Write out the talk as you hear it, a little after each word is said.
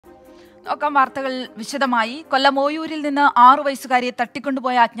നോക്കാം വാർത്തകൾ വിശദമായി. കൊല്ലം ഓയൂരിൽ നിന്ന് 6 വയസ്സുകാരിയെ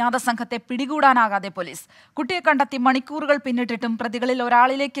തട്ടിക്കൊണ്ടുപോയ അജ്ഞാത സംഘത്തെ പിടികൂടാനാകാതെ പോലീസ്. കുട്ടിയെ കണ്ടെത്തി മണിക്കൂറുകൾ പിന്നിട്ടിട്ടും പ്രതികളിൽ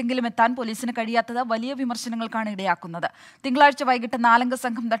ഒരാളിലേക്കെങ്കിലും എത്താൻ പോലീസിന് കഴിയാത്തത് വലിയ വിമർശനങ്ങൾക്കാണ് ഇടയാക്കുന്നത്. തിങ്കളാഴ്ച വൈകിട്ട് 4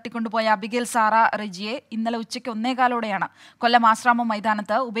 സംഘം തട്ടിക്കൊണ്ടുപോയ അബിഗേൽ സാറ റെജിയെ ഇന്നലെ ഉച്ചയ്ക്ക് 1:15 കൊല്ലം ആശ്രാമം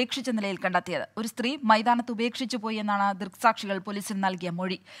മൈതാനത്ത് ഉപേക്ഷിച്ച നിലയിൽ കണ്ടെത്തിയത്. ഒരു സ്ത്രീ മൈതാനത്ത് ഉപേക്ഷിച്ചു പോയി എന്നാണ് ദൃക്സാക്ഷികൾ പോലീസിന് നൽകിയ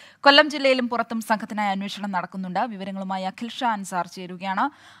മൊഴി. കൊല്ലം ജില്ലയിലും പുറത്തും സംഘത്തിനായി അന്വേഷണം നടക്കുന്നുണ്ട്. വിവരങ്ങളുമായി അഖിൽ ഷാ അൻസാർ ചേരുകയാണ്.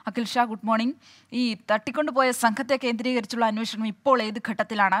 Akhil Shah, good morning. ഈ തട്ടിക്കൊണ്ടുപോയ സംഘത്തെ കേന്ദ്രീകരിച്ചുള്ള അന്വേഷണം ഇപ്പോൾ ഏത്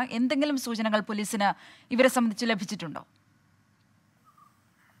ഘട്ടത്തിലാണ്? എന്തെങ്കിലും സൂചനകൾ പോലീസിന് ഇവരെ സംബന്ധിച്ച് ലഭിച്ചിട്ടുണ്ടോ?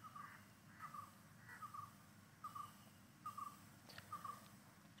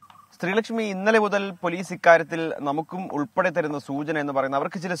 ശ്രീലക്ഷ്മി, ഇന്നലെ മുതൽ പോലീസ് ഇക്കാര്യത്തിൽ നമുക്കും ഉൾപ്പെടെ തരുന്ന സൂചന എന്ന് പറയുന്നത്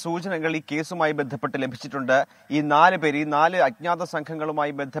അവർക്ക് ചില സൂചനകൾ ഈ കേസുമായി ബന്ധപ്പെട്ട് ലഭിച്ചിട്ടുണ്ട്. ഈ 4 പേര്, ഈ 4 അജ്ഞാത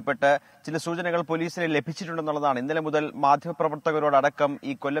സംഘങ്ങളുമായി ബന്ധപ്പെട്ട് ചില സൂചനകൾ പോലീസിന് ലഭിച്ചിട്ടുണ്ടെന്നുള്ളതാണ് ഇന്നലെ മുതൽ മാധ്യമപ്രവർത്തകരോടക്കം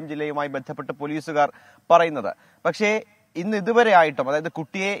ഈ കൊല്ലം ജില്ലയുമായി ബന്ധപ്പെട്ട് പോലീസുകാർ പറയുന്നത്. പക്ഷേ ഇന്ന് ഇതുവരെ ആയിട്ടും, അതായത്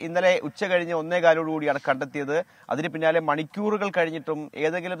കുട്ടിയെ ഇന്നലെ ഉച്ച കഴിഞ്ഞ് 1:15 കണ്ടെത്തിയത്. അതിന് പിന്നാലെ മണിക്കൂറുകൾ കഴിഞ്ഞിട്ടും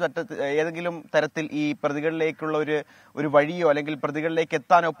ഏതെങ്കിലും തരത്തിൽ ഈ പ്രതികളിലേക്കുള്ള ഒരു വഴിയോ അല്ലെങ്കിൽ പ്രതികളിലേക്ക്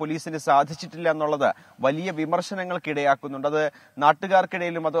എത്താനോ പോലീസിന് സാധിച്ചിട്ടില്ല എന്നുള്ളത് വലിയ വിമർശനങ്ങൾക്കിടയാക്കുന്നുണ്ട്. അത്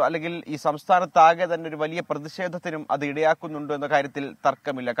നാട്ടുകാർക്കിടയിലും അല്ലെങ്കിൽ ഈ സംസ്ഥാനത്താകെ തന്നെ ഒരു വലിയ പ്രതിഷേധത്തിനും അത് ഇടയാക്കുന്നുണ്ട് എന്ന കാര്യത്തിൽ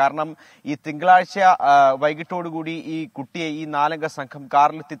തർക്കമില്ല. കാരണം ഈ തിങ്കളാഴ്ച വൈകിട്ടോടുകൂടി ഈ കുട്ടിയെ ഈ 4 സംഘം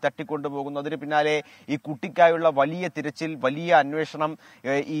കാറിലെത്തി തട്ടിക്കൊണ്ടുപോകുന്നു. അതിന് പിന്നാലെ ഈ കുട്ടിക്കായുള്ള വലിയ തിരച്ചിൽ, വലിയ അന്വേഷണം,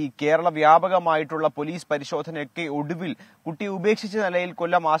 ഈ കേരള വ്യാപകമായിട്ടുള്ള പോലീസ് പരിശോധനയൊക്കെ ഒടുവിൽ കുട്ടിയെ ഉപേക്ഷിച്ച നിലയിൽ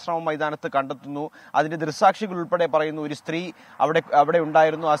കൊല്ലം ആശ്രമം മൈതാനത്ത് കണ്ടെത്തുന്നു. അതിന്റെ ദൃക്സാക്ഷികൾ ഉൾപ്പെടെ പറയുന്നു ഒരു സ്ത്രീ അവിടെ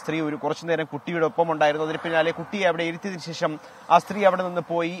ഉണ്ടായിരുന്നു. ആ സ്ത്രീ കുറച്ചു നേരം കുട്ടിയുടെ ഒപ്പം ഉണ്ടായിരുന്നു. അതിന് പിന്നാലെ കുട്ടിയെ അവിടെ ഇരുത്തിയതിനു ശേഷം ആ സ്ത്രീ അവിടെ നിന്ന്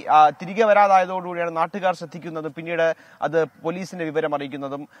പോയി. തിരികെ വരാതായതോടുകൂടിയാണ് നാട്ടുകാർ ശ്രദ്ധിക്കുന്നതും പിന്നീട് അത് പോലീസിന്റെ വിവരം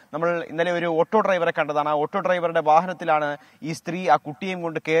അറിയിക്കുന്നതും. നമ്മൾ ഇന്നലെ ഒരു ഓട്ടോ ഡ്രൈവറെ കണ്ടതാണ്. ആ ഓട്ടോ ഡ്രൈവറുടെ വാഹനത്തിലാണ് ഈ സ്ത്രീ ആ കുട്ടിയെയും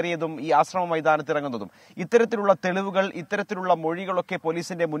കൊണ്ട് കയറിയതും ഈ ആശ്രമ മൈതാനത്ത് ഇറങ്ങുന്നതും. ഇത്തരത്തിലുള്ള തെളിവുകൾ, ഇത്തരത്തിലുള്ള മൊഴികളൊക്കെ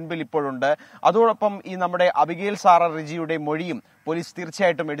പോലീസിന്റെ മുൻപിൽ ഇപ്പോഴുണ്ട്. അതോടൊപ്പം ഈ നമ്മുടെ അബിഗേൽ സാറ റെജിയുടെ മൊഴിയും പോലീസ്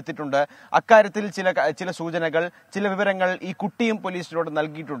തീർച്ചയായിട്ടും എടുത്തിട്ടുണ്ട്. അക്കാര്യത്തിൽ ചില സൂചനകൾ, ചില വിവരങ്ങൾ ഈ കുട്ടിയും പോലീസിനോട്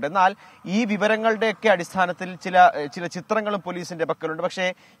നൽകിയിട്ടുണ്ട്. എന്നാൽ ഈ വിവരങ്ങളുടെയൊക്കെ അടിസ്ഥാനത്തിൽ ചില ചിത്രങ്ങളും പോലീസിന്റെ പക്കലുണ്ട്. പക്ഷേ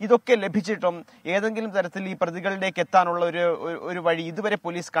ഇതൊക്കെ ലഭിച്ചിട്ടും ഏതെങ്കിലും തരത്തിൽ ഈ പ്രതികളിലേക്ക് എത്താനുള്ള ഒരു വഴി ഇതുവരെ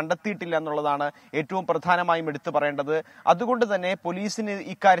പോലീസ് കണ്ടെത്തിയിട്ടില്ല എന്നുള്ളതാണ് ഏറ്റവും പ്രധാനമായും എടുത്തു പറയേണ്ടത്. അതുകൊണ്ട് തന്നെ പോലീസിന്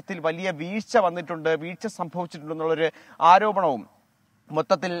ഇക്കാര്യത്തിൽ വലിയ വീഴ്ച സംഭവിച്ചിട്ടുണ്ടെന്നുള്ളൊരു ആരോപണവും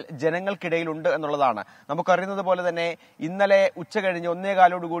മൊത്തത്തിൽ ജനങ്ങൾക്കിടയിലുണ്ട് എന്നുള്ളതാണ്. നമുക്കറിയുന്നത് പോലെ തന്നെ ഇന്നലെ ഉച്ച കഴിഞ്ഞ്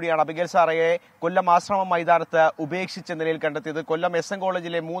 1:15 അബിഗേൽ സാറയെ കൊല്ലം ആശ്രമം മൈതാനത്ത് ഉപേക്ഷിച്ച നിലയിൽ കണ്ടെത്തിയത്. കൊല്ലം SM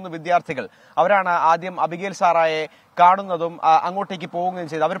കോളേജിലെ 3 വിദ്യാർത്ഥികൾ അവരാണ് ആദ്യം അബിഗേൽ സാറയെ കാണുന്നതും അങ്ങോട്ടേക്ക് പോവുകയും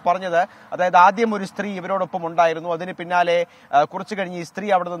ചെയ്തു. അവർ പറഞ്ഞത്, അതായത് ആദ്യം ഒരു സ്ത്രീ ഇവരോടൊപ്പം ഉണ്ടായിരുന്നു. അതിന് പിന്നാലെ കുറച്ചു കഴിഞ്ഞ് ഈ സ്ത്രീ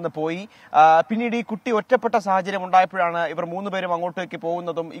അവിടെ നിന്ന് പോയി. പിന്നീട് ഈ കുട്ടി ഒറ്റപ്പെട്ട സാഹചര്യം ഉണ്ടായപ്പോഴാണ് ഇവർ 3 പേരും അങ്ങോട്ടേക്ക്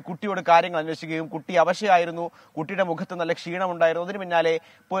പോകുന്നതും ഈ കുട്ടിയോട് കാര്യങ്ങൾ അന്വേഷിക്കുകയും കുട്ടി അവശയായിരുന്നു, കുട്ടിയുടെ മുഖത്ത് നല്ല ക്ഷീണമുണ്ടായിരുന്നു. അതിന് പിന്നാലെ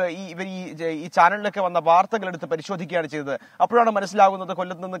ഇവർ ഈ ചാനലിലൊക്കെ വന്ന വാർത്തകൾ എടുത്ത് പരിശോധിക്കുകയാണ് ചെയ്തത്. അപ്പോഴാണ് മനസ്സിലാകുന്നത്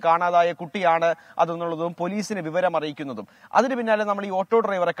കൊല്ലത്ത് നിന്ന് കാണാതായ കുട്ടിയാണ് അതെന്നുള്ളതും പോലീസിന് വിവരം അറിയിക്കുന്നതും. അതിന് പിന്നാലെ നമ്മൾ ഈ ഓട്ടോ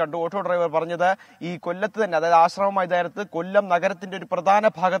ഡ്രൈവറെ കണ്ടു. ഓട്ടോ ഡ്രൈവർ പറഞ്ഞത് ഈ കൊല്ലത്ത് തന്നെ, അതായത് ആശ്രമ മൈതാനത്ത് കൊല്ലം നഗരത്തിന്റെ ഒരു പ്രധാന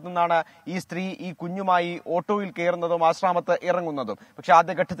ഭാഗത്തു നിന്നാണ് ഈ സ്ത്രീ ഈ കുഞ്ഞുമായി ഓട്ടോയിൽ കയറുന്നതും ആശ്രമത്ത് ഇറങ്ങുന്നതും. പക്ഷെ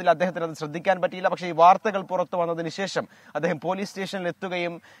ആദ്യഘട്ടത്തിൽ അദ്ദേഹത്തിന് അത് ശ്രദ്ധിക്കാൻ പറ്റിയില്ല. പക്ഷേ ഈ വാർത്തകൾ പുറത്തു വന്നതിന് ശേഷം അദ്ദേഹം പോലീസ് സ്റ്റേഷനിൽ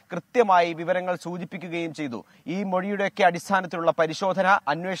എത്തുകയും കൃത്യമായി വിവരങ്ങൾ സൂചിപ്പിക്കുകയും ചെയ്തു. ഈ മൊഴിയുടെയൊക്കെ അടിസ്ഥാനത്തിലുള്ള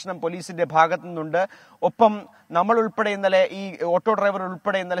അന്വേഷണം പോലീസിന്റെ ഭാഗത്തു നിന്നുണ്ട്. ഒപ്പം നമ്മൾ ഉൾപ്പെടെ ഇന്നലെ, ഈ ഓട്ടോ ഡ്രൈവർ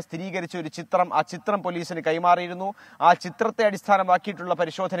ഉൾപ്പെടെ ഇന്നലെ സ്ഥിരീകരിച്ച ഒരു ചിത്രം, ആ ചിത്രം പോലീസിന് കൈമാറിയിരുന്നു. ആ ചിത്രത്തെ അടിസ്ഥാനമാക്കിയിട്ടുള്ള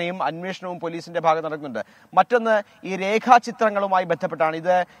പരിശോധനയും അന്വേഷണവും പോലീസിന്റെ ഭാഗത്ത് നടക്കുന്നുണ്ട്. മറ്റൊന്ന് ഈ രേഖാചിത്രങ്ങളുമായി ബന്ധപ്പെട്ടാണ്.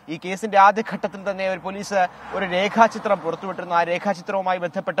 ഈ കേസിന്റെ ആദ്യഘട്ടത്തിൽ തന്നെ പോലീസ് ഒരു രേഖാചിത്രം പുറത്തുവിട്ടിരുന്നു. ആ രേഖാചിത്രവുമായി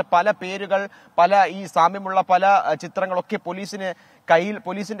ബന്ധപ്പെട്ട് പല പേരുകൾ, ഈ സാമ്യമുള്ള പല ചിത്രങ്ങളൊക്കെ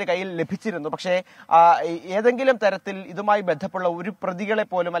പോലീസിന്റെ കയ്യിൽ ലഭിച്ചിരുന്നു. പക്ഷേ ഏതെങ്കിലും തരത്തിൽ ഇതുമായി ബന്ധപ്പെട്ട ഒരു പ്രതികളെ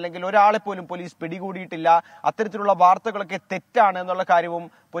പോലും അല്ലെങ്കിൽ ഒരാളെ പോലും പോലീസ് പിടികൂടിയിട്ടില്ല. അത്തരത്തിലുള്ള വാർത്തകളൊക്കെ തെറ്റാണ് എന്നുള്ള കാര്യവും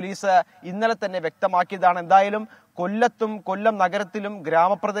പോലീസ് ഇന്നലെ തന്നെ വ്യക്തമാക്കിയതാണ്. എന്തായാലും കൊല്ലത്തും കൊല്ലം നഗരത്തിലും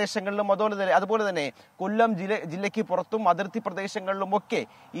ഗ്രാമപ്രദേശങ്ങളിലും അതുപോലെ തന്നെ കൊല്ലം ജില്ലയ്ക്ക് പുറത്തും അതിർത്തി പ്രദേശങ്ങളിലും ഒക്കെ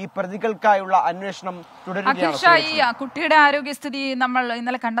ഈ പ്രതികൾക്കായുള്ള അന്വേഷണം തുടരുകയാണ്. ഈ കുട്ടിയുടെ ആരോഗ്യസ്ഥിതി നമ്മൾ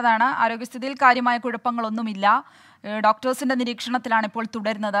ഇന്നലെ കണ്ടതാണ്. ആരോഗ്യസ്ഥിതിയിൽ കാര്യമായ കുഴപ്പങ്ങളൊന്നുമില്ല. ഡോക്ടേഴ്സിന്റെ നിരീക്ഷണത്തിലാണ് ഇപ്പോൾ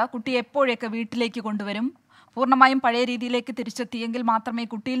തുടരുന്നത്. കുട്ടിയെ എപ്പോഴൊക്കെ വീട്ടിലേക്ക് കൊണ്ടുവരും? പൂർണ്ണമായും പഴയ രീതിയിലേക്ക് തിരിച്ചെത്തിയെങ്കിൽ മാത്രമേ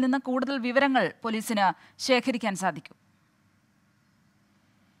കുട്ടിയിൽ നിന്ന് കൂടുതൽ വിവരങ്ങൾ പോലീസിന് ശേഖരിക്കാൻ സാധിക്കൂ.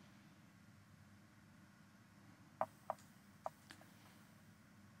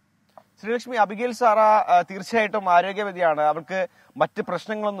 ശ്രീലക്ഷ്മി, അബിഗേൽ സാറ തീർച്ചയായിട്ടും ആരോഗ്യവതിയാണ്. അവർക്ക് മറ്റ്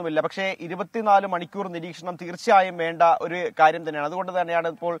പ്രശ്നങ്ങളൊന്നുമില്ല. പക്ഷേ 24 മണിക്കൂർ നിരീക്ഷണം തീർച്ചയായും വേണ്ട ഒരു കാര്യം തന്നെയാണ്. അതുകൊണ്ട് തന്നെയാണ്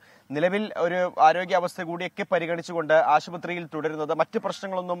ഇപ്പോൾ നിലവിൽ ഒരു ആരോഗ്യാവസ്ഥ കൂടിയൊക്കെ പരിഗണിച്ചുകൊണ്ട് ആശുപത്രിയിൽ തുടരുന്നത്. മറ്റ്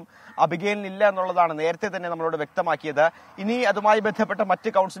പ്രശ്നങ്ങളൊന്നും അബിഗേലിനില്ല എന്നുള്ളതാണ് നേരത്തെ തന്നെ നമ്മളോട് വ്യക്തമാക്കിയത്. ഇനി അതുമായി ബന്ധപ്പെട്ട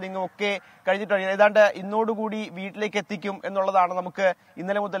മറ്റ് കൗൺസിലിംഗും ഒക്കെ കഴിഞ്ഞിട്ട് ഏതാണ്ട് ഇന്നോടുകൂടി വീട്ടിലേക്ക് എത്തിക്കും എന്നുള്ളതാണ് നമുക്ക്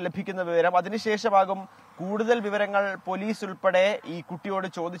ഇന്നലെ മുതൽ ലഭിക്കുന്ന വിവരം. അതിനുശേഷമാകും കൂടുതൽ വിവരങ്ങൾ പോലീസ് ഉൾപ്പെടെ ഈ കുട്ടിയോട്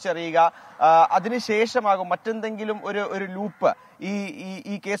ചോദിച്ചറിയുക. അതിനുശേഷമാകും മറ്റെന്തെങ്കിലും ഒരു ലൂപ്പ്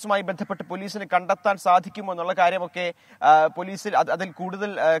ഈ കേസുമായി ബന്ധപ്പെട്ട് പോലീസിന് കണ്ടെത്താൻ സാധിക്കുമോ എന്നുള്ള കാര്യമൊക്കെ പോലീസിൽ അതിൽ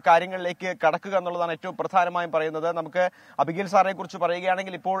കൂടുതൽ കാര്യങ്ങളിലേക്ക് കടക്കുക എന്നുള്ളതാണ് ഏറ്റവും പ്രധാനമായും പറയുന്നത്. നമുക്ക് അബിഗേൽ സാറിനെ കുറിച്ച്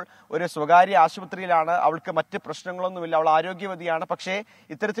പറയുകയാണെങ്കിൽ ഇപ്പോൾ ഒരു സ്വകാര്യ ആശുപത്രിയിലാണ്. അവൾക്ക് മറ്റ് പ്രശ്നങ്ങളൊന്നുമില്ല, അവൾ ആരോഗ്യവതിയാണ്. പക്ഷേ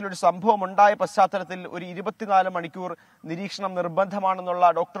ഇത്തരത്തിലൊരു സംഭവം ഉണ്ടായ പശ്ചാത്തലത്തിൽ ഒരു 24 മണിക്കൂർ നിരീക്ഷണം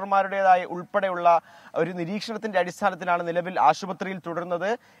നിർബന്ധമാണെന്നുള്ള ഡോക്ടർമാരുടേതായ ഉൾപ്പെടെയുള്ള ഒരു നിരീക്ഷണത്തിന്റെ അടിസ്ഥാനത്തിലാണ് നിലവിൽ ആശുപത്രിയിൽ തുടരുന്നത്.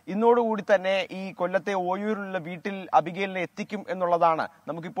 ഇന്നോടുകൂടി തന്നെ ഈ കൊല്ലത്തെ ഓയൂരിലുള്ള വീട്ടിൽ അബിഗേലിനെ എത്തിക്കും എന്നുള്ളതാണ്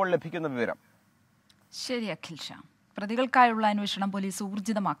നമുക്കിപ്പോൾ ലഭിക്കുന്ന വിവരം. ശരി അഖിൽ ഷാ. പ്രതികൾക്കായുള്ള അന്വേഷണം പോലീസ്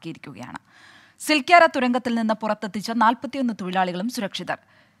ഊർജിതമാക്കിയിരിക്കുകയാണ്. സിൽക്യാര തുരങ്കത്തിൽ നിന്ന് പുറത്തെത്തിച്ച 41 തൊഴിലാളികളും സുരക്ഷിതർ.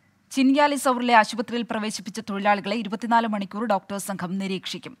 ചിൻയാലി സൗറിലെ ആശുപത്രിയിൽ പ്രവേശിപ്പിച്ച തൊഴിലാളികളെ 24 മണിക്കൂർ ഡോക്ടേഴ്സ് സംഘം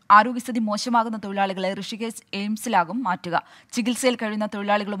നിരീക്ഷിക്കും. ആരോഗ്യസ്ഥിതി മോശമാകുന്ന തൊഴിലാളികളെ ഋഷികേശ് എയിംസിലാകും മാറ്റുക. ചികിത്സയിൽ കഴിയുന്ന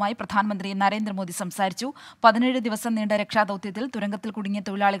തൊഴിലാളികളുമായി പ്രധാനമന്ത്രി നരേന്ദ്രമോദി സംസാരിച്ചു. 17 ദിവസം നീണ്ട രക്ഷാദൌത്യത്തിൽ തുരങ്കത്തിൽ കുടുങ്ങിയ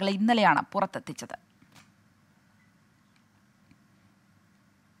തൊഴിലാളികളെ ഇന്നലെയാണ് പുറത്തെത്തിച്ചത്.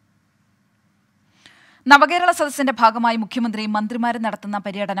 നവകേരള സദസ്സിന്റെ ഭാഗമായി മുഖ്യമന്ത്രിയും മന്ത്രിമാരും നടത്തുന്ന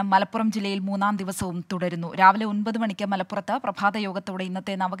പര്യടനം മലപ്പുറം ജില്ലയിൽ 3-ാം ദിവസവും തുടരുന്നു. രാവിലെ 9 മണിക്ക് മലപ്പുറത്ത് പ്രഭാത യോഗത്തോടെ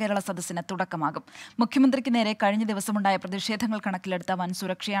ഇന്നത്തെ നവകേരള സദസ്സിന് തുടക്കമാകും. മുഖ്യമന്ത്രിക്ക് നേരെ കഴിഞ്ഞ ദിവസമുണ്ടായ പ്രതിഷേധങ്ങൾ കണക്കിലെടുത്ത വൻ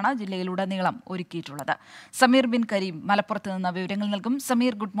സുരക്ഷയാണ് ജില്ലയിലുടനീളം ഒരുക്കിയിട്ടുള്ളത്. സമീർ ബിൻ കരീം മലപ്പുറത്ത് നിന്ന് വിവരങ്ങൾ നൽകും.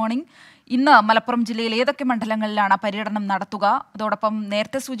 Sameer, good morning. ഇന്ന് മലപ്പുറം ജില്ലയിൽ ഏതൊക്കെ മണ്ഡലങ്ങളിലാണ് പര്യടനം നടത്തുക? അതോടൊപ്പം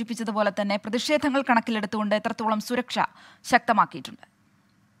നേരത്തെ സൂചിപ്പിച്ചതുപോലെ തന്നെ പ്രതിഷേധങ്ങൾ കണക്കിലെടുത്തുകൊണ്ട് എത്രത്തോളം സുരക്ഷ ശക്തമാക്കിയിട്ടുണ്ട്?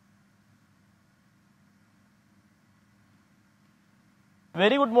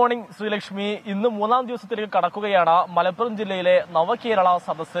 Very good morning Sreelakshmi. ഇന്ന് 3-ാം ദിവസത്തിലേക്ക് കടക്കുകയാണ് മലപ്പുറം ജില്ലയിലെ നവകേരള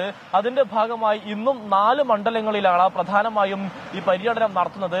സദസ്സ്. അതിന്റെ ഭാഗമായി ഇന്നും 4 മണ്ഡലങ്ങളിലാണ് പ്രധാനമായും ഈ പര്യടനം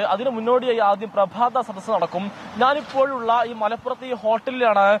നടത്തുന്നത്. അതിന് മുന്നോടിയായി ആദ്യം പ്രഭാത സദസ്സ് നടക്കും. ഞാനിപ്പോഴുള്ള ഈ മലപ്പുറത്തെ ഈ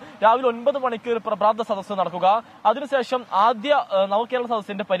ഹോട്ടലിലാണ് രാവിലെ 9 മണിക്ക് ഒരു പ്രഭാത സദസ്സ് നടക്കുക. അതിനുശേഷം ആദ്യ നവകേരള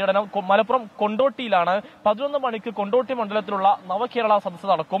സദസ്സിന്റെ പര്യടനം മലപ്പുറം കൊണ്ടോട്ടിയിലാണ്. 11 മണിക്ക് കൊണ്ടോട്ടി മണ്ഡലത്തിലുള്ള നവകേരള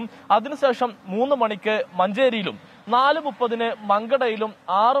സദസ്സ് നടക്കും. അതിനുശേഷം 3 മണിക്ക് മഞ്ചേരിയിലും 4:30 മങ്കടയിലും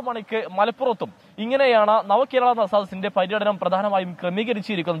 6 മണിക്ക് മലപ്പുറത്തും ഇങ്ങനെയാണ് നവകേരള സദസ്സിന്റെ പര്യടനം പ്രധാനമായും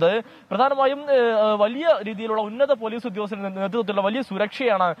ക്രമീകരിച്ചിരിക്കുന്നത്. പ്രധാനമായും വലിയ രീതിയിലുള്ള ഉന്നത പോലീസ് ഉദ്യോഗസ്ഥരുടെ നേതൃത്വത്തിലുള്ള വലിയ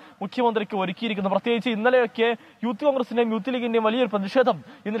സുരക്ഷയാണ് മുഖ്യമന്ത്രിക്ക് ഒരുക്കിയിരിക്കുന്നത്. പ്രത്യേകിച്ച് ഇന്നലെയൊക്കെ യൂത്ത് കോൺഗ്രസിന്റെയും യൂത്ത് ലീഗിന്റെയും വലിയൊരു പ്രതിഷേധം,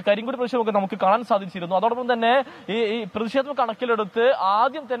 ഇന്നലെ കരിങ്കുടി പ്രതിഷേധമൊക്കെ നമുക്ക് കാണാൻ സാധിച്ചിരുന്നു. അതോടൊപ്പം തന്നെ ഈ പ്രതിഷേധം കണക്കിലെടുത്ത്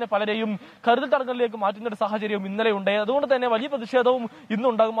ആദ്യം തന്നെ പലരെയും കരുതൽ തടങ്കലിലേക്ക് മാറ്റുന്ന ഒരു സാഹചര്യവും ഇന്നലെ ഉണ്ട്. അതുകൊണ്ട് തന്നെ വലിയ പ്രതിഷേധവും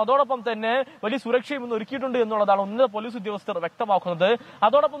ഇന്നുണ്ടാകും. അതോടൊപ്പം തന്നെ വലിയ സുരക്ഷയും ഇന്ന് ഒരുക്കിയിട്ടുണ്ട് എന്നുള്ളതാണ് ഉന്നത പോലീസ് ഉദ്യോഗസ്ഥർ വ്യക്തമാക്കുന്നത്.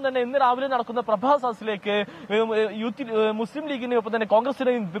 അതോടൊപ്പം തന്നെ ഇന്ന് രാവിലെ നടക്കുന്ന പ്രഭാത സദസ്സിലേക്ക് മുസ്ലിം ലീഗിനെയും ഒപ്പം തന്നെ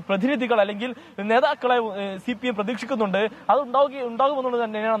കോൺഗ്രസിന്റെയും പ്രതിനിധികൾ അല്ലെങ്കിൽ നേതാക്കളെ CPM പ്രതീക്ഷിക്കുന്നുണ്ട്. അത് ഉണ്ടാകുമെന്നുള്ളത്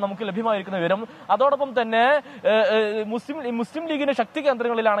തന്നെയാണ് നമുക്ക് ലഭ്യമായിരിക്കുന്ന വിവരം. അതോടൊപ്പം തന്നെ മുസ്ലിം ലീഗിന്റെ ശക്തി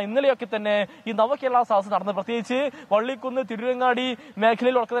കേന്ദ്രങ്ങളിലാണ് ഇന്നലെയൊക്കെ തന്നെ ഈ നവകേരള സദസ്സ് നടന്നത്. പ്രത്യേകിച്ച് വള്ളിക്കുന്ന്, തിരുരങ്ങാടി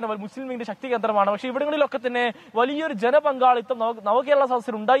മേഖലയിലൊക്കെ തന്നെ മുസ്ലിം ലീഗിന്റെ ശക്തി കേന്ദ്രമാണ്. പക്ഷേ ഇവിടങ്ങളിലൊക്കെ തന്നെ വലിയൊരു ജനപങ്കാളിത്തം നവകേരള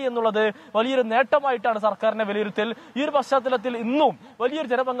സദസ്സിൽ ഉണ്ടായി എന്നുള്ളത് വലിയൊരു നേട്ടമായിട്ടാണ് സർക്കാരിന്റെ വിലയിരുത്തൽ. ഈ ഒരു പശ്ചാത്തലത്തിൽ ഇന്നും വലിയൊരു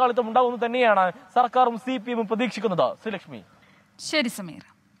ജനപങ്കാളിത്തം ഉണ്ടാകുമെന്ന് തന്നെയാണ് സർക്കാരും CPM പ്രതീക്ഷിക്കുന്നത്. ശ്രീലക്ഷ്മി. ശരി സമീർ.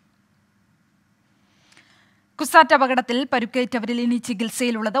 കുസാറ്റ് അപകടത്തിൽ പരുക്കേറ്റവരിൽ ഇനി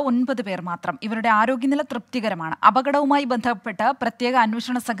ചികിത്സയിലുള്ളത് 9 പേർ മാത്രം. ഇവരുടെ ആരോഗ്യനില തൃപ്തികരമാണ്. അപകടവുമായി ബന്ധപ്പെട്ട് പ്രത്യേക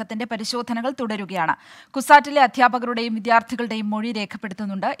അന്വേഷണ സംഘത്തിന്റെ പരിശോധനകൾ തുടരുകയാണ്. കുസാറ്റിലെ അധ്യാപകരുടെയും വിദ്യാർത്ഥികളുടെയും മൊഴി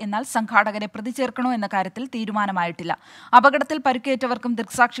രേഖപ്പെടുത്തുന്നുണ്ട്. എന്നാൽ സംഘാടകരെ പ്രതി ചേർക്കണോ എന്ന കാര്യത്തിൽ തീരുമാനമായിട്ടില്ല. അപകടത്തിൽ പരുക്കേറ്റവർക്കും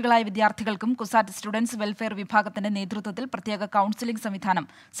ദൃക്സാക്ഷികളായ വിദ്യാർത്ഥികൾക്കും കുസാറ്റ് സ്റ്റുഡൻസ് വെൽഫെയർ വിഭാഗത്തിന്റെ നേതൃത്വത്തിൽ പ്രത്യേക കൌൺസിലിംഗ് സംവിധാനം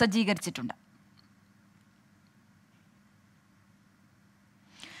സജ്ജീകരിച്ചിട്ടുണ്ട്.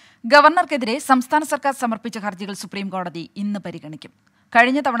 ഗവർണർക്കെതിരെ സംസ്ഥാന സർക്കാർ സമർപ്പിച്ച ഹർജികൾ സുപ്രീംകോടതി ഇന്ന് പരിഗണിക്കും.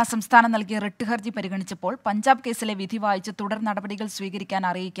 കഴിഞ്ഞ തവണ സംസ്ഥാനം നൽകിയ റിട്ട് ഹർജി പരിഗണിച്ചപ്പോൾ പഞ്ചാബ് കേസിലെ വിധി വായിച്ച് തുടർ നടപടികൾ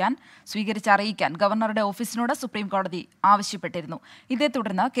സ്വീകരിച്ചറിയിക്കാൻ ഗവർണറുടെ ഓഫീസിനോട് സുപ്രീംകോടതി ആവശ്യപ്പെട്ടിരുന്നു. ഇതേ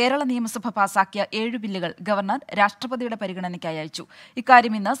തുടർന്ന് കേരള നിയമസഭ പാസാക്കിയ 7 ബില്ലുകൾ ഗവർണർ രാഷ്ട്രപതിയുടെ പരിഗണനയ്ക്കായി അയച്ചു.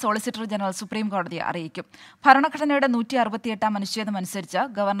 ഇക്കാര്യം ഇന്ന് സോളിസിറ്റർ ജനറൽ സുപ്രീംകോടതിയെ അറിയിക്കും. ഭരണഘടനയുടെ 168-ാം അനുച്ഛേദം അനുസരിച്ച്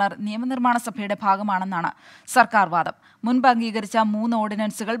ഗവർണർ നിയമനിർമ്മാണ സഭയുടെ ഭാഗമാണെന്നാണ് സർക്കാർ വാദം. മുൻപ് അംഗീകരിച്ച 3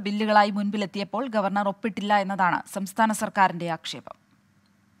 ഓർഡിനൻസുകൾ ബില്ലുകളായി മുൻപിലെത്തിയപ്പോൾ ഗവർണർ ഒപ്പിട്ടില്ല എന്നതാണ് സംസ്ഥാന സർക്കാരിന്റെ ആക്ഷേപം.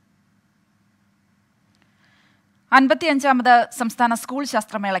 55ാമത് സംസ്ഥാന സ്കൂൾ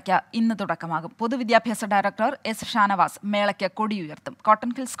ശാസ്ത്രമേളയ്ക്ക് ഇന്ന് തുടക്കമാകും. പൊതുവിദ്യാഭ്യാസ ഡയറക്ടർ എസ് ഷാനവാസ് മേളയ്ക്ക് കൊടിയുയർത്തും.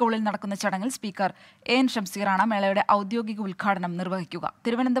 കോട്ടൺ ഹിൽ സ്കൂളിൽ നടക്കുന്ന ചടങ്ങിൽ സ്പീക്കർ എൻ ഷംസീറാണ് മേളയുടെ ഔദ്യോഗിക ഉദ്ഘാടനം നിർവഹിക്കുക.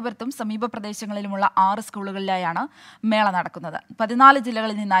 തിരുവനന്തപുരത്തും സമീപ പ്രദേശങ്ങളിലുമുള്ള 6 സ്കൂളുകളിലായാണ് മേള നടക്കുന്നത്. 14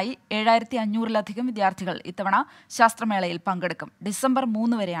 ജില്ലകളിൽ നിന്നായി 7500-ലധികം വിദ്യാർത്ഥികൾ ഇത്തവണ ശാസ്ത്രമേളയിൽ പങ്കെടുക്കും. ഡിസംബർ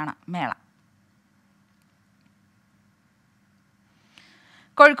 3 വരെയാണ് മേള.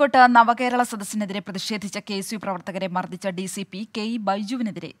 കോഴിക്കോട്ട് നവകേരള സദസ്സിനെതിരെ പ്രതിഷേധിച്ച KSU പ്രവർത്തകരെ മർദ്ദിച്ച DCP KE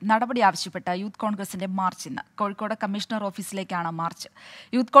ബൈജുവിനെതിരെ നടപടി ആവശ്യപ്പെട്ട് യൂത്ത് കോൺഗ്രസിന്റെ മാർച്ച് ഇന്ന്. Kozhikode commissioner ഓഫീസിലേക്കാണ് March.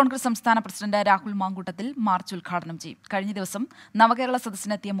 Youth Congress സംസ്ഥാന പ്രസിഡന്റ് രാഹുൽ മാങ്കൂട്ടത്തിൽ മാർച്ച് ഉദ്ഘാടനം ചെയ്യും. കഴിഞ്ഞ ദിവസം നവകേരള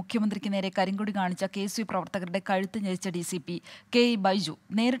സദസ്സിനെത്തിയ മുഖ്യമന്ത്രിക്ക് നേരെ കരിങ്കൊടി കാണിച്ച KSU പ്രവർത്തകരുടെ കഴുത്ത് ഞെരിച്ച DCP KE ബൈജു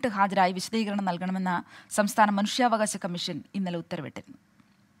നേരിട്ട് ഹാജരായി വിശദീകരണം നൽകണമെന്ന് സംസ്ഥാന മനുഷ്യാവകാശ കമ്മീഷൻ ഇന്നലെ ഉത്തരവിട്ടിരുന്നു.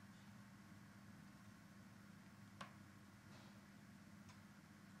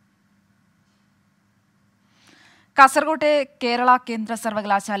 കാസർകോട്ടെ കേരള കേന്ദ്ര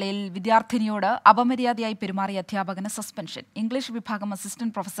സർവകലാശാലയിൽ വിദ്യാർത്ഥിനിയോട് അപമര്യാദയായി പെരുമാറിയ അധ്യാപകന് സസ്പെൻഷൻ. ഇംഗ്ലീഷ് വിഭാഗം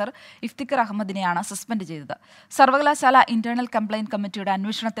അസിസ്റ്റന്റ് പ്രൊഫസർ ഇഫ്തിഖർ അഹമ്മദിനെയാണ് സസ്പെൻഡ് ചെയ്തത്. സർവകലാശാല ഇന്റേണൽ കംപ്ലയിന്റ് കമ്മിറ്റിയുടെ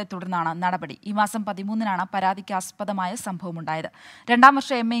അന്വേഷണത്തെ തുടർന്നാണ് നടപടി. ഈ മാസം 13-നാണ് പരാതിക്ക് ആസ്പദമായ സംഭവമുണ്ടായത്. 2ാം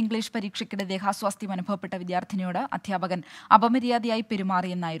വർഷ MA ഇംഗ്ലീഷ് പരീക്ഷയ്ക്കിടെ ദേഹാസ്വാസ്ഥ്യം അനുഭവപ്പെട്ട വിദ്യാർത്ഥിനിയോട് അധ്യാപകൻ അപമര്യാദയായി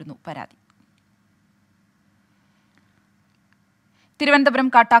പെരുമാറിയെന്നായിരുന്നു പരാതി. തിരുവനന്തപുരം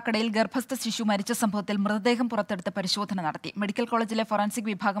കാട്ടാക്കടയിൽ ഗർഭസ്ഥ ശിശു മരിച്ച സംഭവത്തിൽ മൃതദേഹം പുറത്തെടുത്ത് പരിശോധന നടത്തി. മെഡിക്കൽ കോളേജിലെ ഫോറൻസിക്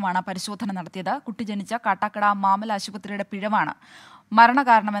വിഭാഗമാണ് പരിശോധന നടത്തിയത്. കുട്ടി ജനിച്ച കാട്ടാക്കട മാമൽ ആശുപത്രിയുടെ പിഴവാണ്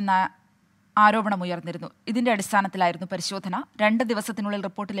മരണകാരണമെന്ന ആരോപണമുയർന്നിരുന്നു. ഇതിന്റെ അടിസ്ഥാനത്തിലായിരുന്നു പരിശോധന. 2 ദിവസത്തിനുള്ളിൽ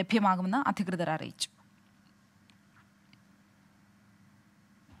റിപ്പോർട്ട് ലഭ്യമാകുമെന്ന് അധികൃതർ അറിയിച്ചു.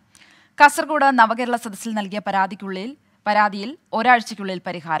 കാസർഗോഡ് നവകേരള സദസ്സിൽ നൽകിയ പരാതിയിൽ ഒരാഴ്ചയ്ക്കുള്ളിൽ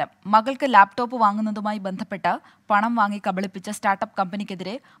പരിഹാരം. മകൾക്ക് ലാപ്ടോപ്പ് വാങ്ങുന്നതുമായി ബന്ധപ്പെട്ട് പണം വാങ്ങി കബളിപ്പിച്ച സ്റ്റാർട്ടപ്പ്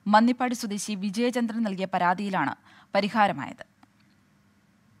കമ്പനിക്കെതിരെ മന്നിപ്പാടി സ്വദേശി വിജയചന്ദ്രൻ നൽകിയ പരാതിയിലാണ് പരിഹാരമായത്.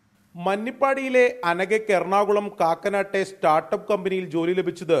 മന്നിപ്പാടിയിലെ അനഘയ്ക്ക് എറണാകുളം കാക്കനാട്ടെ സ്റ്റാർട്ടപ്പ് കമ്പനിയിൽ ജോലി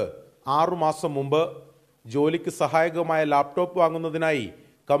ലഭിച്ചത് 6 മാസം മുമ്പ്. ജോലിക്ക് സഹായകമായ ലാപ്ടോപ്പ് വാങ്ങുന്നതിനായി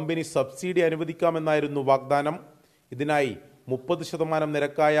കമ്പനി സബ്സിഡി അനുവദിക്കാമെന്നായിരുന്നു വാഗ്ദാനം. ഇതിനായി 30%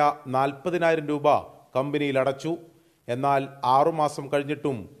 നിരക്കായ 40,000 രൂപ കമ്പനിയിൽ അടച്ചു. എന്നാൽ 6 മാസം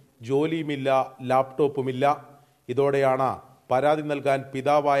കഴിഞ്ഞിട്ടും ജോലിയുമില്ല, ലാപ്ടോപ്പുമില്ല. ഇതോടെയാണ് പരാതി നൽകാൻ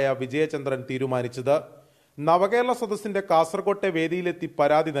പിതാവായ വിജയചന്ദ്രൻ തീരുമാനിച്ചത്. നവകേരള സദസ്സിന്റെ കാസർകോട്ടെ വേദിയിലെത്തി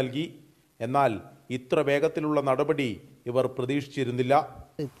പരാതി നൽകി. എന്നാൽ ഇത്ര വേഗത്തിലുള്ള നടപടി ഇവർ പ്രതീക്ഷിച്ചിരുന്നില്ല.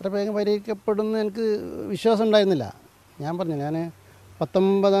 ഇത്ര വേഗം പരിഹരിക്കപ്പെടുന്ന എനിക്ക് വിശ്വാസം ഉണ്ടായിരുന്നില്ല. ഞാൻ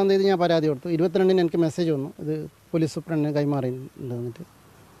 19-ാം തീയതി ഞാൻ പരാതി കൊടുത്തു. 22-ന് എനിക്ക് മെസ്സേജ് വന്നു, ഇത് പോലീസ് സൂപ്രണ്ടിന് കൈമാറിയിട്ടുണ്ട് എന്നിട്ട്.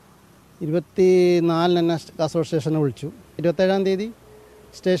 24-ന് എന്നെ കാസർഗോഡ് സ്റ്റേഷനിൽ വിളിച്ചു. 27-ാം തീയതി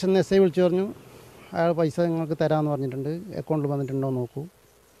സ്റ്റേഷനിൽ SI വിളിച്ചു പറഞ്ഞു, അയാൾ പൈസ നിങ്ങൾക്ക് തരാമെന്ന് പറഞ്ഞിട്ടുണ്ട്, അക്കൗണ്ടിൽ വന്നിട്ടുണ്ടോ നോക്കൂ.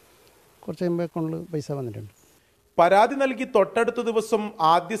 കുറച്ച് കഴിയുമ്പോൾ അക്കൗണ്ടിൽ പൈസ വന്നിട്ടുണ്ട്. പരാതി നൽകി തൊട്ടടുത്ത ദിവസം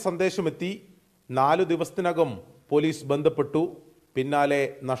ആദ്യ സന്ദേശമെത്തി. 4 ദിവസത്തിനകം പോലീസ് ബന്ധപ്പെട്ടു. പിന്നാലെ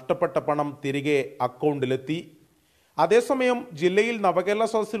നഷ്ടപ്പെട്ട പണം തിരികെ അക്കൗണ്ടിലെത്തി. അതേസമയം ജില്ലയിൽ നവകേരള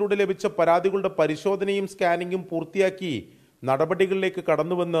സദസ്സിലൂടെ ലഭിച്ച പരാതികളുടെ പരിശോധനയും സ്കാനിങ്ങും പൂർത്തിയാക്കി നടപടികളിലേക്ക്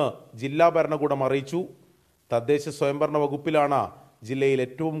കടന്നുവെന്ന് ജില്ലാ ഭരണകൂടം അറിയിച്ചു. തദ്ദേശ സ്വയംഭരണ വകുപ്പിലാണ് ജില്ലയിൽ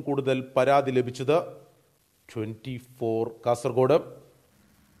ഏറ്റവും കൂടുതൽ പരാതി ലഭിച്ചത്. 24 കാസർഗോഡ്.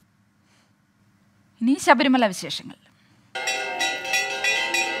 ഇനി ശബരിമല വിശേഷങ്ങൾ.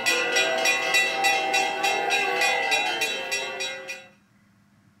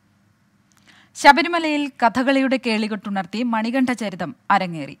 ശബരിമലയിൽ കഥകളിയുടെ കേളികൊട്ടുണർത്തി മണികണ്ഠ ചരിതം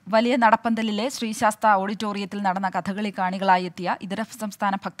അരങ്ങേറി. വലിയ നടപ്പന്തലിലെ ശ്രീശാസ്ത ഓഡിറ്റോറിയത്തിൽ നടന്ന കഥകളി കാണികളായി എത്തിയ ഇതര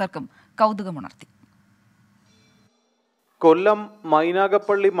സംസ്ഥാന ഭക്തർക്കും കൗതുകമുണർത്തി. കൊല്ലം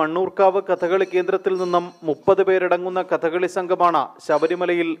മൈനാഗപ്പള്ളി മണ്ണൂർക്കാവ് കഥകളി കേന്ദ്രത്തിൽ നിന്നും 30 പേരടങ്ങുന്ന കഥകളി സംഘമാണ്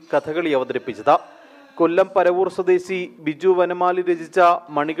ശബരിമലയിൽ കഥകളി അവതരിപ്പിച്ചത്. കൊല്ലം പരവൂർ സ്വദേശി ബിജു വനമാലി രചിച്ച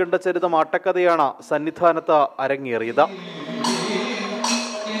മണികണ്ഠ ചരിതം ആട്ടക്കഥയാണ് സന്നിധാനത്ത് അരങ്ങേറിയത്.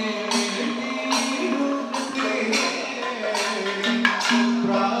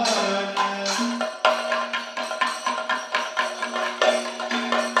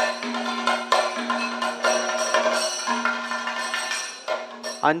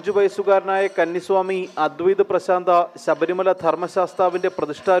 അഞ്ചു വയസ്സുകാരനായ കന്നിസ്വാമി അദ്വൈത് പ്രശാന്ത ശബരിമല ധർമ്മശാസ്താവിന്റെ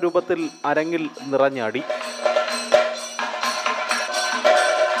പ്രതിഷ്ഠാരൂപത്തിൽ അരങ്ങിൽ നിറഞ്ഞാടി.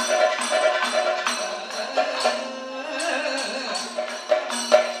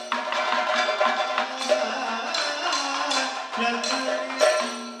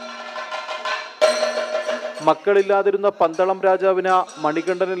 മക്കളില്ലാതിരുന്ന പന്തളം രാജാവിന്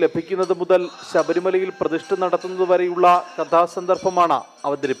മണികണ്ഠന് ലഭിക്കുന്നത് മുതൽ ശബരിമലയിൽ പ്രതിഷ്ഠ നടത്തുന്നതുവരെയുള്ള കഥാസന്ദർഭമാണ്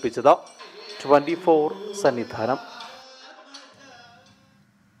അവതരിപ്പിച്ചത്. 24 സന്നിധാനം.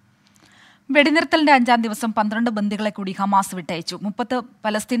 വെടിനിർത്തലിന്റെ 5ാം ദിവസം 12 ബന്ദികളെ കൂടി ഹമാസ് വിട്ടയച്ചു. 30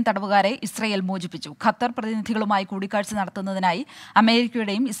 പലസ്തീൻ തടവുകാരെ ഇസ്രയേൽ മോചിപ്പിച്ചു. ഖത്തർ പ്രതിനിധികളുമായി കൂടിക്കാഴ്ച നടത്തുന്നതിനായി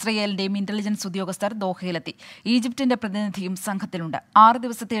അമേരിക്കയുടെയും ഇസ്രയേലിന്റെയും ഇന്റലിജൻസ് ഉദ്യോഗസ്ഥർ ദോഹയിലെത്തി. ഈജിപ്തിന്റെ പ്രതിനിധിയും സംഘത്തിലുണ്ട്. 6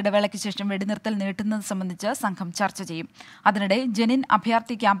 ദിവസത്തെ ഇടവേളയ്ക്ക് ശേഷം വെടിനിർത്തൽ നീട്ടുന്നത് സംബന്ധിച്ച് സംഘം ചർച്ച ചെയ്യും. അതിനിടെ ജനിൻ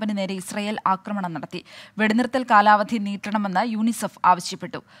അഭയാർത്ഥി ക്യാമ്പിന് നേരെ ഇസ്രയേൽ ആക്രമണം നടത്തി. വെടിനിർത്തൽ കാലാവധി നീട്ടണമെന്ന് യൂണിസെഫ്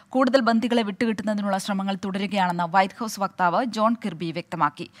ആവശ്യപ്പെട്ടു. കൂടുതൽ ബന്ദികളെ വിട്ടുകിട്ടുന്നതിനുള്ള ശ്രമങ്ങൾ തുടരുകയാണെന്ന് വൈറ്റ് ഹൌസ് വക്താവ് ജോൺ കിർബി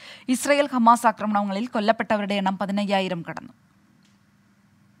വ്യക്തമാക്കി. ഇസ്രയേൽ ഹമാസ് ആക്രമണങ്ങളിൽ കൊല്ലപ്പെട്ടവരുടെ എണ്ണം 15,000 കടന്നു.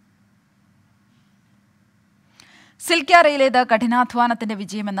 സിൽക്യാരയിലേത് കഠിനാധ്വാനത്തിന്റെ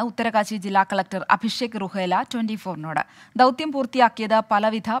വിജയമെന്ന് ഉത്തരകാശി ജില്ലാ കളക്ടർ അഭിഷേക് റുഹേല 24നോട്. ദൌത്യം പൂർത്തിയാക്കിയത്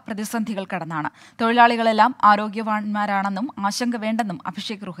പലവിധ പ്രതിസന്ധികൾ കടന്നാണ്. തൊഴിലാളികളെല്ലാം ആരോഗ്യവാന്മാരാണെന്നും ആശങ്ക വേണ്ടെന്നും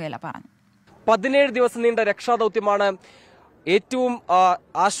അഭിഷേക് റുഹേല പറഞ്ഞു. 17 ദിവസം നീണ്ട രക്ഷാദൌത്യമാണ് ഏറ്റവും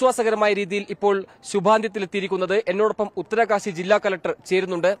ആശ്വാസകരമായ രീതിയിൽ ഇപ്പോൾ ശുഭാന്ത്യത്തിലെത്തിയിരിക്കുന്നത്. എന്നോടൊപ്പം ഉത്തരകാശി ജില്ലാ കളക്ടർ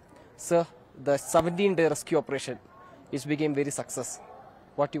ചേരുന്നുണ്ട്. Sir, the 17-day rescue operation is became very success.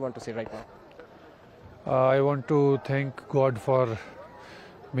 What do you want to say right now? I want to thank God for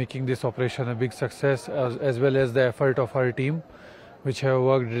making this operation a big success, as well as the effort of our team, which have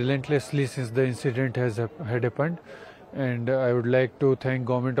worked relentlessly since the incident had happened. And I would like to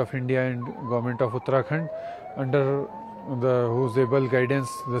thank Government of India and Government of Uttarakhand, under whose able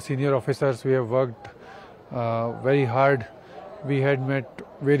guidance, the senior officers, we have worked very hard. We had met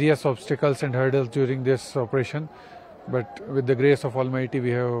various obstacles and hurdles during this operation, but with the grace of Almighty,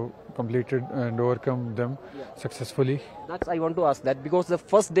 we have completed and overcome them successfully. That's I want to ask that, because the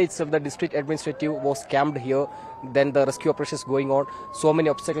first day itself the district administrative was camped here, then the rescue operation is going on. So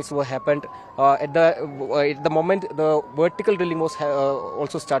many obstacles were happened. At the moment, the vertical drilling was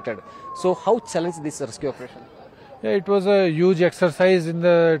also started. So how challenged this rescue operation? Yeah, it was a huge exercise in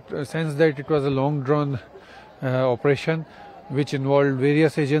the sense that it was a long drawn operation, which involved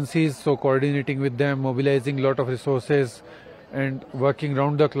various agencies, so coordinating with them, mobilizing a lot of resources and working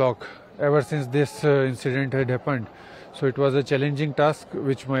round the clock ever since this incident had happened. So it was a challenging task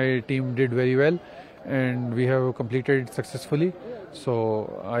which my team did very well, and we have completed it successfully. So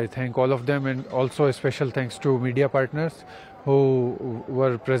I thank all of them, and also a special thanks to media partners who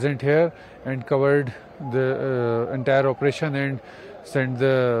were present here and covered the entire operation and sent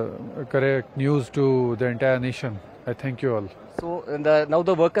the correct news to the entire nation. I thank you all. So now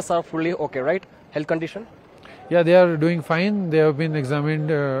the workers are fully okay, right? Health condition? Yeah, they are doing fine. They have been examined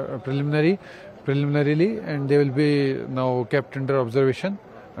preliminarily, and they will be now kept under observation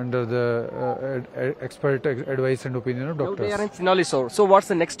under the expert advice and opinion of doctors. Now they are in Sinali, so what's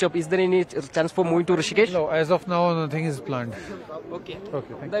the next step? Is there any chance for moving to Rishikesh? No, as of now, nothing is planned. Okay.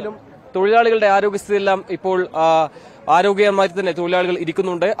 Thank you. തൊഴിലാളികളുടെ ആരോഗ്യസ്ഥിതിയെല്ലാം ഇപ്പോൾ ആരോഗ്യമായി തന്നെ തൊഴിലാളികൾ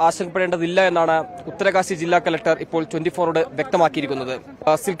ഇരിക്കുന്നുണ്ട്. ആശങ്കപ്പെടേണ്ടതില്ല എന്നാണ് ഉത്തരകാശി ജില്ലാ collector ഇപ്പോൾ 24നോട് വ്യക്തമാക്കിയിരിക്കുന്നത്.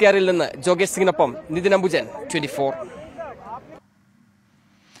 സിൽക്യാരിൽ നിന്ന് ജോഗേഷ് സിംഗിനൊപ്പം നിതിൻ അംബുജൻ, 24.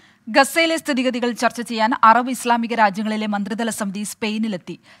 ഗസയിലെ സ്ഥിതിഗതികൾ ചർച്ച ചെയ്യാൻ അറബ് ഇസ്ലാമിക രാജ്യങ്ങളിലെ മന്ത്രിതല സമിതി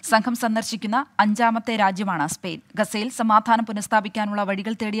സ്പെയിനിലെത്തി. സംഘം സന്ദർശിക്കുന്ന 5ാമത്തെ രാജ്യമാണ് സ്പെയിൻ. ഗസയിൽ സമാധാനം പുനഃസ്ഥാപിക്കാനുള്ള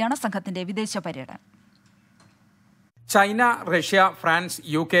വഴികൾ തേടിയാണ് സംഘത്തിന്റെ വിദേശ പര്യടനം. ചൈന, റഷ്യ, ഫ്രാൻസ്,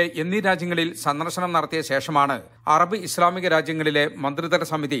 UK എന്നീ രാജ്യങ്ങളിൽ സന്ദർശനം നടത്തിയ ശേഷമാണ് അറബ് ഇസ്ലാമിക രാജ്യങ്ങളിലെ മന്ത്രിതല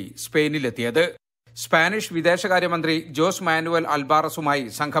സമിതി സ്പെയിനിലെത്തിയത്. സ്പാനിഷ് വിദേശകാര്യമന്ത്രി ജോസ് മാനുവൽ അൽബാറസുമായി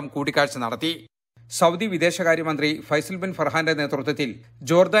സംഘം കൂടിക്കാഴ്ച നടത്തി. സൗദി വിദേശകാര്യമന്ത്രി ഫൈസൽ ബിൻ ഫർഹാന്റെ നേതൃത്വത്തിൽ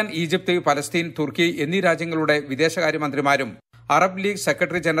ജോർദാൻ, ഈജിപ്ത്, പലസ്തീൻ, തുർക്കി എന്നീ രാജ്യങ്ങളുടെ വിദേശകാര്യമന്ത്രിമാരും അറബ് ലീഗ്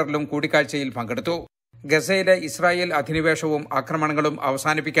സെക്രട്ടറി ജനറലും കൂടിക്കാഴ്ചയിൽ പങ്കെടുത്തു. ഗസയിലെ ഇസ്രായേൽ അധിനിവേശവും ആക്രമണങ്ങളും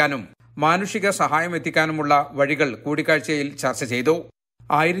അവസാനിപ്പിക്കാനും മാനുഷിക സഹായം എത്തിക്കാനുമുള്ള വഴികൾ കൂടിക്കാഴ്ചയിൽ ചർച്ച ചെയ്തു.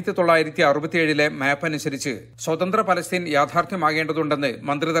 1967 മാപ്പ് അനുസരിച്ച് സ്വതന്ത്ര പലസ്തീൻ യാഥാർത്ഥ്യമാകേണ്ടതുണ്ടെന്ന്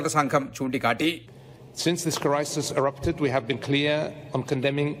മന്ത്രിതല സംഘം ചൂണ്ടിക്കാട്ടി. Since this crisis erupted, we have been clear on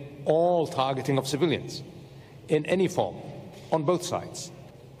condemning all targeting of civilians in any form on both sides.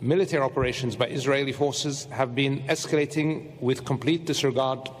 Military operations by Israeli forces have been escalating with complete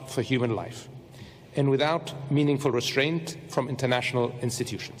disregard for human life and without meaningful restraint from international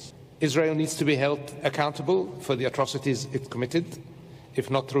institutions. Israel needs to be held accountable for the atrocities it committed, if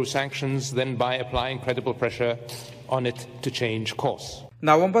not through sanctions, then by applying credible pressure on it to change course.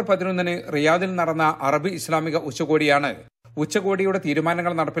 November 11 റിയാദിൽ നടന്ന Arab ഇസ്ലാമിക ഉച്ചകോടിയാണ് ഉച്ചകോടിയുടെ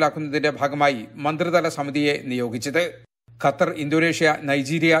തീരുമാനങ്ങൾ നടപ്പിലാക്കുന്നതിന്റെ ഭാഗമായി മന്ത്രിതല സമിതിയെ നിയോഗിച്ചത്. Qatar, Indonesia,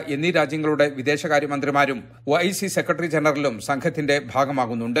 Nigeria എന്നീ രാജ്യങ്ങളുടെ വിദേശകാര്യമന്ത്രിമാരും OIC സെക്രട്ടറി ജനറലും സംഘത്തിന്റെ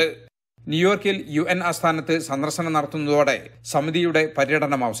ഭാഗമാകുന്നുണ്ട്. ന്യൂയോർക്കിൽ UN ആസ്ഥാനത്ത് സന്ദർശനം നടത്തുന്നതോടെ സമിതിയുടെ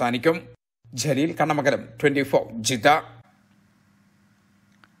പര്യടനം അവസാനിക്കും. ജലീൽ കണ്ണമംഗലം, 24, ജിദ്ദ.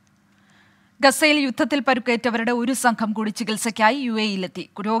 ഗസയിൽ യുദ്ധത്തിൽ പരുക്കേറ്റവരുടെ ഒരു സംഘം കൂടി ചികിത്സയ്ക്കായി UAE-യിലെത്തി.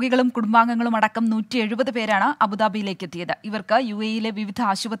 രോഗികളും കുടുംബാംഗങ്ങളും അടക്കം 170 പേരാണ് അബുദാബിയിലേക്ക് എത്തിയത്. ഇവർക്ക് UAE-യിലെ വിവിധ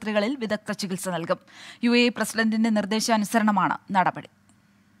ആശുപത്രികളിൽ വിദഗ്ധ ചികിത്സ നൽകും. UAE പ്രസിഡന്റിന്റെ നിർദ്ദേശാനുസരണമാണ് നടപടി.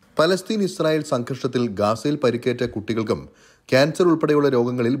 പലസ്തീൻ ഇസ്രായേൽ സംഘർഷത്തിൽ ഗാസയിൽ പരിക്കേറ്റ കുട്ടികൾക്കും ക്യാൻസർ ഉൾപ്പെടെയുള്ള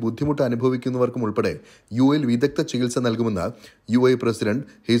രോഗങ്ങളിൽ ബുദ്ധിമുട്ട് അനുഭവിക്കുന്നവർക്കും ഉൾപ്പെടെ UAE വിദഗ്ധ ചികിത്സ നൽകുമെന്ന് UAE president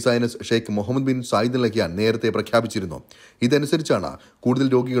his highness Sheikh Muhammad bin Zayed Al Nahyan നേരത്തെ പ്രഖ്യാപിച്ചിരുന്നു. ഇതനുസരിച്ചാണ് കൂടുതൽ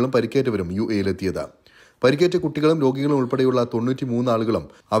രോഗികളും പരിക്കേറ്റവരും UAE-യിലെത്തിയത്. പരിക്കേറ്റ കുട്ടികളും രോഗികളും ഉൾപ്പെടെയുള്ള 93 ആളുകളും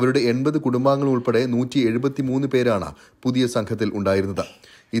അവരുടെ 80 കുടുംബാംഗങ്ങളും ഉൾപ്പെടെ 173 പേരാണ് പുതിയ സംഘത്തിൽ ഉണ്ടായിരുന്നത്.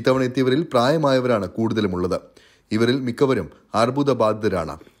 ഇത്തവണ എത്തിയവരിൽ പ്രായമായവരാണ് കൂടുതലുമുള്ളത്. ഇവരിൽ മിക്കവരും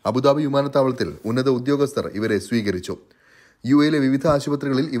അർബുദബാധിതരാണ്. അബുദാബി വിമാനത്താവളത്തിൽ ഉന്നത ഉദ്യോഗസ്ഥർ ഇവരെ സ്വീകരിച്ചു. UAE-യിലെ വിവിധ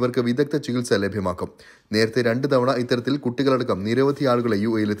ആശുപത്രികളിൽ ഇവർക്ക് വിദഗ്ധ ചികിത്സ ലഭ്യമാക്കും. നേരത്തെ 2 തവണ ഇത്തരത്തിൽ കുട്ടികളടക്കം നിരവധി ആളുകളെ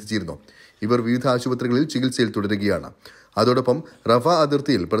UAE-യിൽ എത്തിച്ചിരുന്നു. ഇവർ വിവിധ ആശുപത്രികളിൽ ചികിത്സയിൽ തുടരുകയാണ്. അതോടൊപ്പം റഫ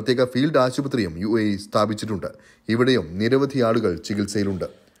അതിർത്തിയിൽ പ്രത്യേക ഫീൽഡ് ആശുപത്രിയും UAE സ്ഥാപിച്ചിട്ടുണ്ട്. ഇവിടെയും നിരവധി ആളുകൾ ചികിത്സയിലുണ്ട്.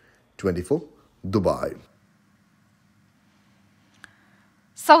 24 ദുബായ്.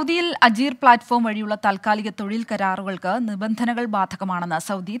 സൗദിയിൽ അജീർ പ്ലാറ്റ്ഫോം വഴിയുള്ള താൽക്കാലിക തൊഴിൽ കരാറുകൾക്ക് നിബന്ധനകൾ ബാധകമാണെന്ന്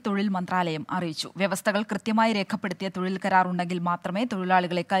സൗദി തൊഴിൽ മന്ത്രാലയം അറിയിച്ചു. വ്യവസ്ഥകൾ കൃത്യമായി രേഖപ്പെടുത്തിയ തൊഴിൽ കരാർ ഉണ്ടെങ്കിൽ മാത്രമേ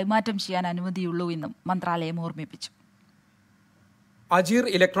തൊഴിലാളികളെ കൈമാറ്റം ചെയ്യാൻ അനുമതിയുള്ളൂ എന്നും മന്ത്രാലയം ഓർമ്മിപ്പിച്ചു. അജീർ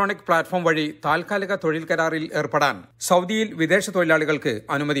ഇലക്ട്രോണിക് പ്ലാറ്റ്ഫോം വഴി താൽക്കാലിക തൊഴിൽ കരാറിൽ ഏർപ്പെടാൻ സൗദിയിൽ വിദേശ തൊഴിലാളികൾക്ക്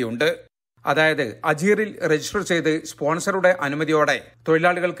അനുമതിയുണ്ട്. അതായത് അജീറിൽ രജിസ്റ്റർ ചെയ്ത് സ്പോൺസറുടെ അനുമതിയോടെ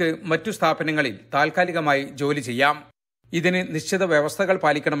തൊഴിലാളികൾക്ക് മറ്റു സ്ഥാപനങ്ങളിൽ താൽക്കാലികമായി ജോലി ചെയ്യാം. ഇതിന് നിശ്ചിത വ്യവസ്ഥകൾ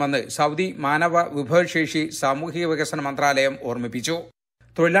പാലിക്കണമെന്ന് സൗദി മാനവ വിഭവശേഷി സാമൂഹിക വികസന മന്ത്രാലയം ഓർമ്മിപ്പിച്ചു.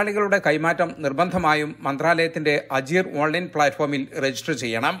 തൊഴിലാളികളുടെ കൈമാറ്റം നിർബന്ധമായും മന്ത്രാലയത്തിന്റെ അജീർ ഓൺലൈൻ പ്ലാറ്റ്ഫോമിൽ രജിസ്റ്റർ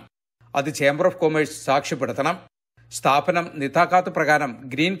ചെയ്യണം. അത് ചേംബർ ഓഫ് കൊമേഴ്സ് സാക്ഷ്യപ്പെടുത്തണം. സ്ഥാപനം നിതാക്കാത്ത് പ്രകാരം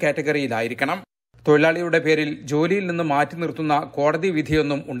ഗ്രീൻ കാറ്റഗറിയിലായിരിക്കണം. തൊഴിലാളിയുടെ പേരിൽ ജോലിയിൽ നിന്ന് മാറ്റി നിർത്തുന്ന കോടതി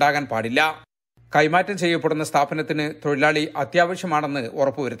വിധിയൊന്നും ഉണ്ടാകാൻ പാടില്ല. കൈമാറ്റം ചെയ്യപ്പെടുന്ന സ്ഥാപനത്തിന് തൊഴിലാളി അത്യാവശ്യമാണെന്ന്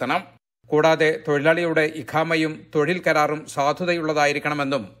ഉറപ്പുവരുത്തണം. കൂടാതെ തൊഴിലാളിയുടെ ഇഖാമയും തൊഴിൽ കരാറും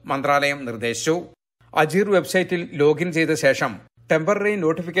സാധുതയുള്ളതായിരിക്കണമെന്നും മന്ത്രാലയം നിർദ്ദേശിച്ചു. അജീർ വെബ്സൈറ്റിൽ ലോഗിൻ ചെയ്ത ശേഷം ടെമ്പററി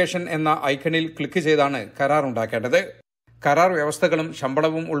നോട്ടിഫിക്കേഷൻ എന്ന ഐക്കണിൽ ക്ലിക്ക് ചെയ്താണ് കരാർ ഉണ്ടാക്കേണ്ടത്. കരാർ വ്യവസ്ഥകളും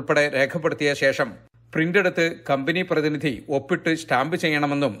ശമ്പളവും ഉൾപ്പെടെ രേഖപ്പെടുത്തിയ ശേഷം പ്രിന്റ് എടുത്ത് കമ്പനി പ്രതിനിധി ഒപ്പിട്ട് സ്റ്റാമ്പ്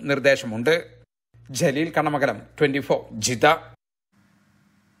ചെയ്യണമെന്നും നിർദ്ദേശമുണ്ട്. Jaleel Kanamakalam, 24 Jeddah.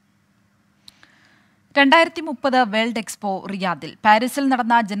 2030 world expo റിയാദിൽ. പാരീസിൽ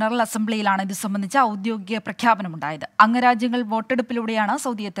നടന്ന ജനറൽ അസംബ്ലിയിലാണ് ഇത് സംബന്ധിച്ച ഔദ്യോഗിക പ്രഖ്യാപനമുണ്ടായത്. അംഗരാജ്യങ്ങൾ വോട്ടെടുപ്പിലൂടെയാണ്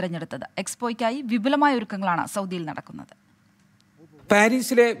സൗദിയെ തെരഞ്ഞെടുത്തത്. എക്സ്പോയ്ക്കായി വിപുലമായ ഒരുക്കങ്ങളാണ് സൗദിയിൽ നടക്കുന്നത്.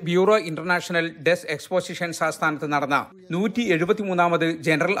 പാരീസിലെ ബ്യൂറോ ഇന്റർനാഷണൽ ഡെസ് എക്സ്പോസിഷൻസ് ആസ്ഥാനത്ത് നടന്ന 173ാമത്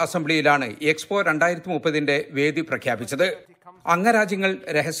ജനറൽ അസംബ്ലിയിലാണ് എക്സ്പോ 2030ന്റെ വേദി പ്രഖ്യാപിച്ചത്. അംഗരാജ്യങ്ങൾ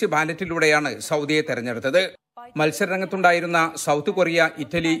രഹസ്യ ബാലറ്റിലൂടെയാണ് സൗദിയെ തെരഞ്ഞെടുത്തത്. മത്സരരംഗത്തുണ്ടായിരുന്ന സൗത്ത് കൊറിയ,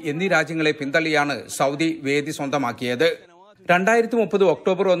 ഇറ്റലി എന്നീ രാജ്യങ്ങളെ പിന്തള്ളിയാണ് സൗദി വേദി സ്വന്തമാക്കിയത്. 2030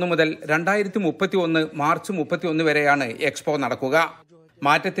 ഒക്ടോബർ 1 മുതൽ 2031 മാർച്ച് 31 വരെയാണ് എക്സ്പോ നടക്കുക.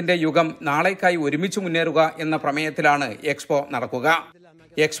 മാറ്റത്തിന്റെ യുഗം നാളേക്കായി ഒരുമിച്ച് മുന്നേറുക എന്ന പ്രമേയത്തിലാണ് എക്സ്പോ നടക്കുക.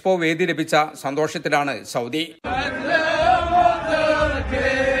 എക്സ്പോ വേദി ലഭിച്ച സന്തോഷത്തിലാണ് സൗദി.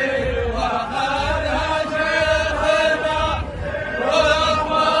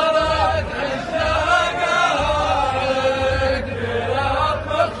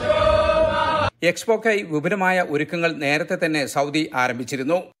 എക്സ്പോക്കായി വിപുലമായ ഒരുക്കങ്ങൾ നേരത്തെ തന്നെ സൗദി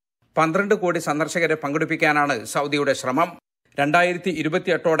ആരംഭിച്ചിരുന്നു. 12 കോടി സന്ദർശകരെ പങ്കെടുപ്പിക്കാനാണ് സൗദിയുടെ ശ്രമം.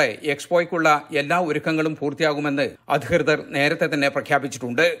 2028ഓടെ എക്സ്പോയ്ക്കുള്ള എല്ലാ ഒരുക്കങ്ങളും പൂർത്തിയാകുമെന്ന് അധികൃതർ നേരത്തെ തന്നെ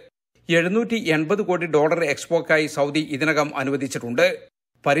പ്രഖ്യാപിച്ചിട്ടുണ്ട്. $780 കോടി എക്സ്പോക്കായി സൗദി ഇതിനകം അനുവദിച്ചിട്ടുണ്ട്.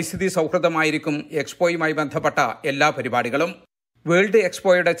 പരിസ്ഥിതി സൗഹൃദമായിരിക്കും എക്സ്പോയുമായി ബന്ധപ്പെട്ട എല്ലാ പരിപാടികളും. വേൾഡ്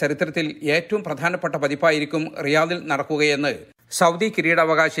എക്സ്പോയുടെ ചരിത്രത്തിൽ ഏറ്റവും പ്രധാനപ്പെട്ട പതിപ്പായിരിക്കും റിയാദിൽ നടക്കുകയെന്ന് സൗദി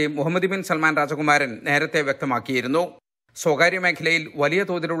കിരീടാവകാശി മുഹമ്മദ് ബിൻ സൽമാൻ രാജകുമാരൻ നേരത്തെ വ്യക്തമാക്കിയിരുന്നു. സ്വകാര്യ മേഖലയിൽ വലിയ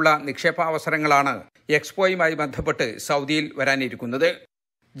തോതിലുള്ള നിക്ഷേപാവസരങ്ങളാണ് എക്സ്പോയുമായി ബന്ധപ്പെട്ട് സൗദിയിൽ വരാനിരിക്കുന്നത്.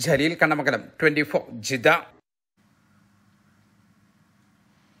 ജലീൽ കണ്ണമകലം, 24 ജിദ്ദ.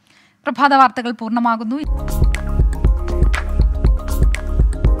 പ്രഭാത വാർത്തകൾ പൂർണ്ണമാകുന്നു.